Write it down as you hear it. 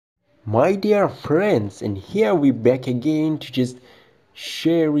My dear friends, and here we back again to just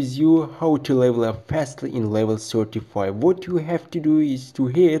share with you how to level up fastly in level 35. What you have to do is to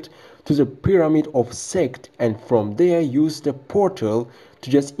head to the pyramid of sect, and from there use the portal to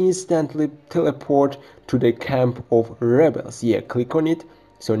just instantly teleport to the camp of rebels. Yeah, click on it.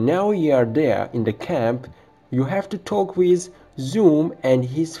 So now you are there in the camp. You have to talk with Zoom and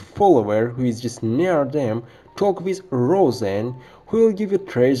his follower who is just near them. Talk with Rosen, who will give you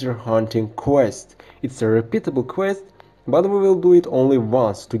treasure hunting quest. It's a repeatable quest, but we will do it only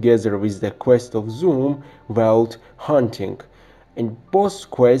once together with the quest of Zoom Vault Hunting. And both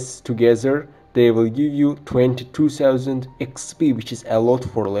quests together, they will give you 22,000 XP, which is a lot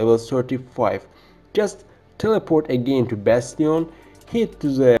for level 35. Just teleport again to Bastion, hit to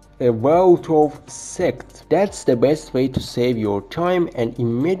the vault of sect. That's the best way to save your time and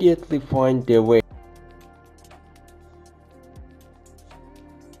immediately find the way.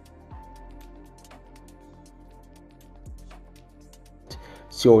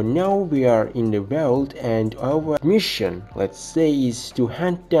 So now we are in the vault, and our mission, let's say, is to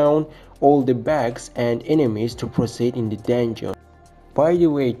hunt down all the bugs and enemies to proceed in the dungeon. By the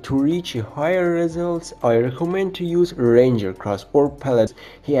way, to reach higher results, I recommend to use Ranger Cross or Paladin.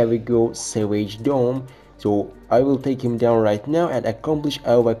 Here we go, Savage Dome. So I will take him down right now and accomplish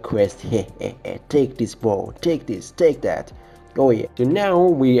our quest. Take this bow, take this, take that. Oh yeah. So now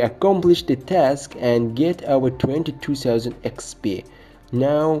we accomplish the task and get our 22,000 XP.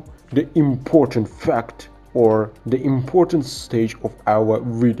 Now the important fact or the important stage of our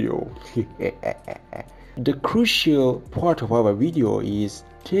video. The crucial part of our video is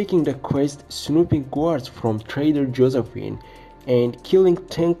taking the quest snooping guards from Trader Josephine and killing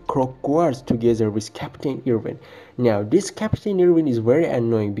 10 croc guards together with Captain Irwin. Now this Captain Irwin is very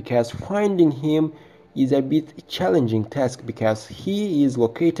annoying because finding him is a bit challenging task because he is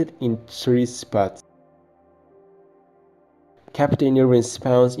located in 3 spots. Captain Irwin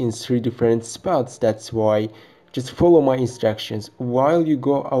spawns in 3 different spots, that's why just follow my instructions. While you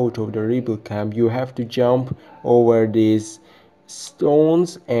go out of the rebel camp, you have to jump over these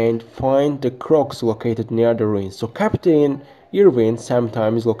stones and find the crocs located near the ruins. So Captain Irwin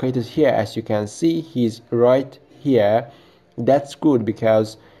sometimes located here, as you can see, he's right here. That's good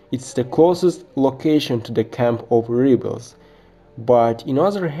because it's the closest location to the camp of rebels. But in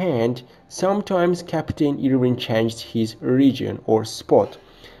other hand, sometimes Captain Irwin changed his region or spot.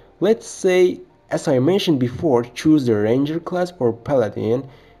 Let's say, as I mentioned before, choose the Ranger class or Paladin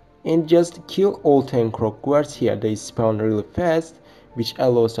and just kill all 10 croc guards here. They spawn really fast, which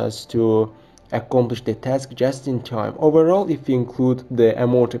allows us to accomplish the task just in time. Overall, if you include the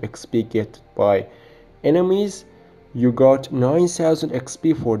amount of XP get by enemies, you got 9,000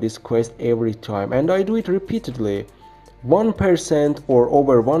 XP for this quest every time, and I do it repeatedly. 1% or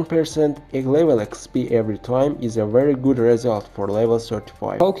over 1% level XP every time is a very good result for level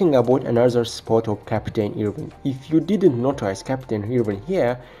 35. Talking about another spot of Captain Irwin. If you didn't notice Captain Irwin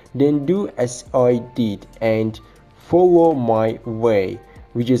here, then do as I did and follow my way.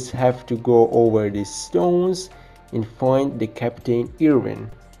 We just have to go over these stones and find the Captain Irwin.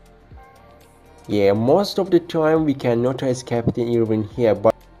 Yeah, most of the time we can notice Captain Irwin here,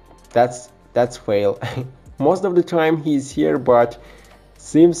 but that's fail. Most of the time he's here, but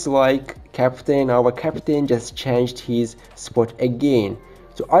seems like our captain just changed his spot again.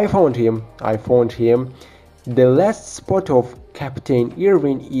 So I found him. The last spot of Captain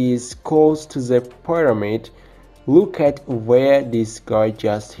Irwin is close to the pyramid. Look at where this guy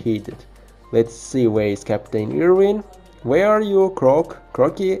just hid. Let's see, where is Captain Irwin? Where are you,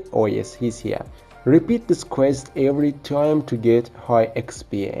 Crocky? Oh yes, he's here. Repeat this quest every time to get high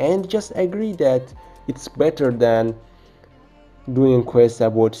XP, and just agree that it's better than doing quests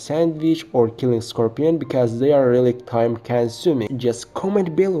about sandwich or killing scorpion because they are really time consuming. Just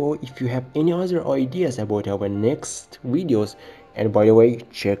comment below if you have any other ideas about our next videos, and by the way,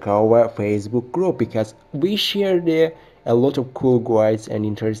 check our Facebook group because we share there a lot of cool guides and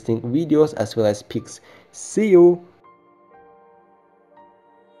interesting videos as well as pics. See you!